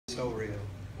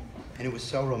And it was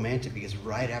so romantic because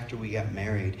right after we got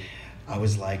married, I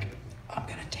was like, I'm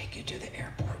gonna take you to the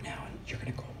airport now and you're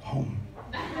gonna go home.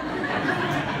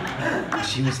 And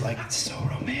she was like, it's so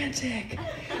romantic.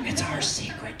 It's our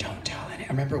secret, don't tell anyone. I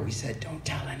remember we said, don't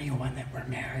tell anyone that we're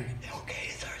married. Okay,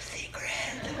 it's our secret.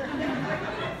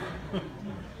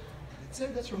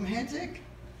 That's romantic.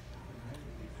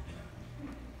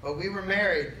 But we were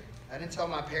married. I didn't tell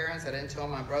my parents, I didn't tell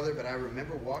my brother, but I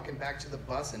remember walking back to the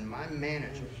bus and my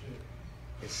manager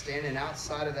is standing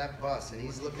outside of that bus and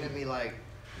he's looking at me like,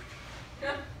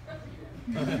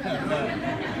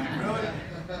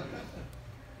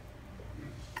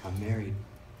 I'm married,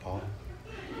 Paul.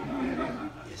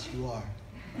 Yes, you are.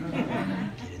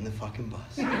 Get in the fucking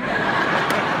bus.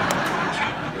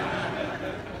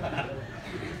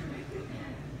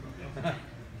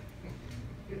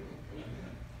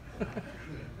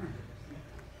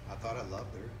 I thought I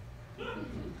loved her. It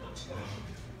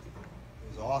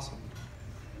was awesome.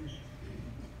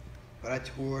 But I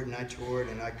toured and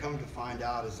I come to find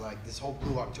out is like this whole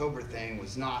Blue October thing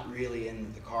was not really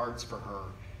in the cards for her.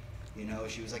 You know,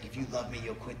 she was like, if you love me,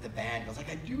 you'll quit the band. I was like,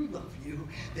 I do love you.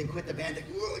 Then quit the band. Like,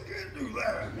 well, I can't do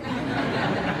that.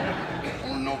 I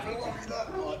don't know if I love you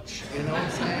that much. You know what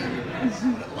I'm saying?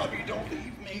 But I love you, don't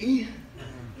leave me.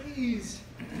 Please.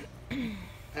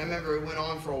 I remember it went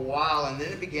on for a while, and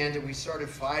then it began to, we started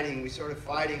fighting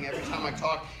every time I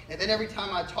talked. And then every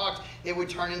time I talked, it would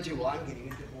turn into, well, I'm getting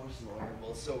a divorce lawyer.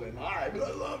 Well, so am I, but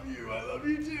I love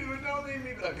you too, and don't leave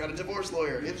me. But I've got a divorce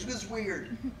lawyer. It was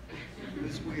weird. It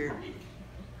was weird.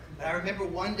 But I remember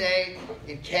one day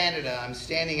in Canada, I'm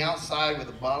standing outside with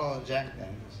a bottle of Jack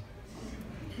Daniels.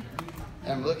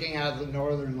 And I'm looking out the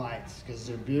northern lights, because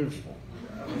they're beautiful.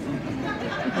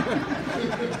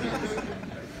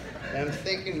 And I'm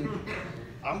thinking,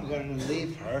 I'm going to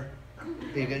leave her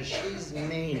because she's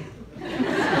mean.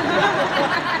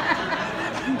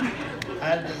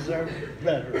 I deserve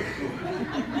better.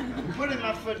 I'm putting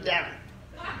my foot down.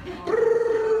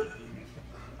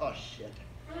 Oh, shit.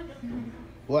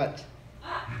 What?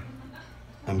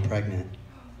 I'm pregnant.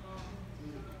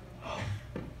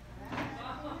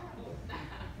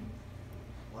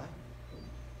 What?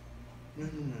 No,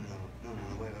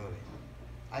 wait.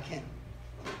 I can't.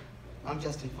 I'm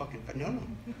Justin fucking, no.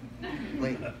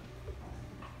 Wait.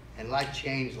 And life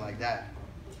changed like that.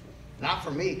 Not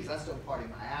for me, because I still party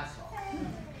my ass off.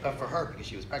 But for her, because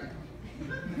she was pregnant.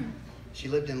 She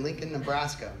lived in Lincoln,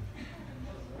 Nebraska.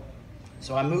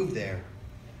 So I moved there.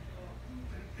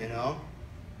 You know?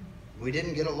 We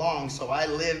didn't get along, so I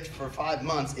lived for 5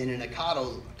 months in an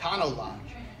econo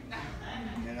lodge.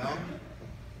 You know?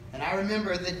 And I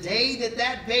remember the day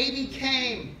that baby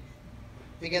came,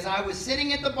 because I was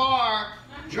sitting at the bar,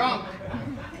 drunk,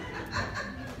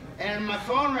 and my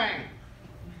phone rang.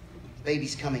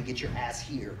 Baby's coming, get your ass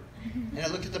here. And I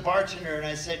looked at the bartender and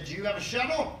I said, do you have a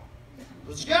shuttle?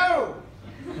 Let's go!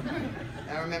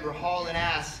 And I remember hauling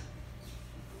ass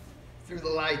through the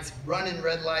lights, running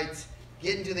red lights,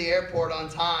 getting to the airport on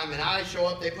time, and I show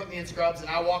up, they put me in scrubs,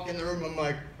 and I walk in the room, I'm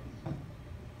like,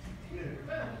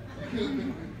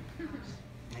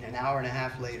 and an hour and a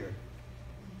half later,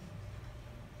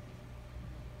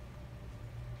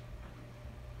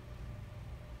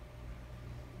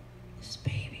 this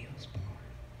baby was born.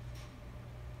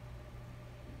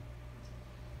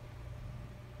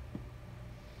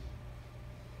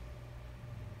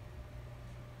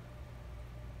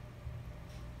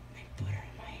 They put her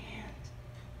in my hands.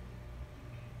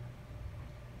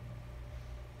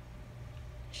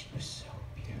 She was so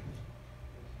beautiful.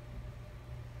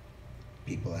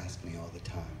 People ask me all the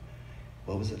time,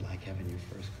 what was it like having your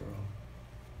first girl?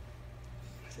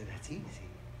 I said, that's easy.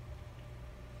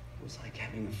 It was like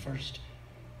having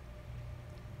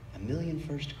a million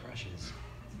first crushes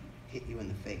hit you in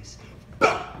the face.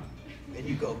 And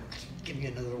you go, give me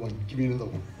another one, give me another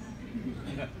one.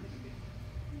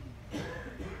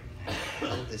 I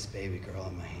held this baby girl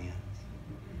in my hands.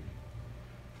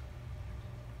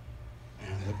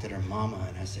 And I looked at her mama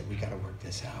and I said, we gotta work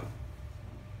this out.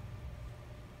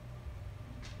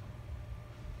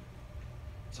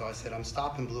 So I said, I'm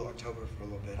stopping Blue October for a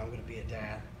little bit. I'm gonna be a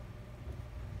dad.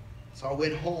 So I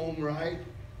went home, right?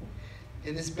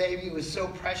 And this baby was so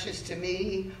precious to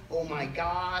me. Oh my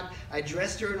God. I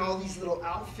dressed her in all these little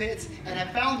outfits, and I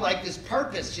found like this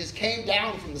purpose just came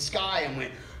down from the sky and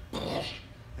went,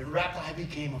 and I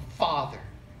became a father.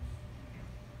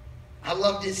 I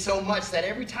loved it so much that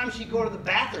every time she'd go to the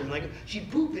bathroom, like she'd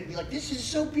poop and be like, this is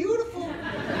so beautiful.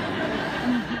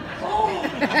 Oh,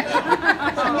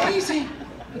 it's amazing.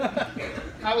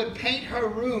 I would paint her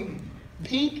room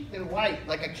pink and white,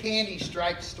 like a candy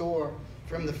striped store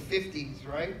from the 50s,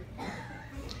 right?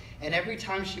 And every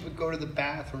time she would go to the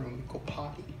bathroom, go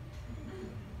potty,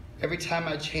 every time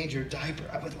I'd change her diaper,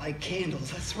 I would light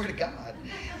candles. I swear to God.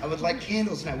 I would light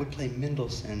candles and I would play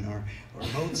Mendelssohn or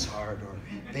Mozart or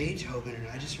Beethoven. And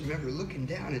I just remember looking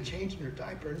down and changing her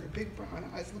diaper and her big brown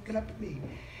eyes looking up at me.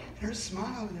 And her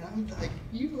smiling. And I'm like,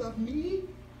 you love me?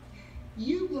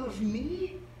 You love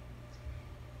me?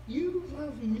 You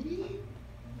love me?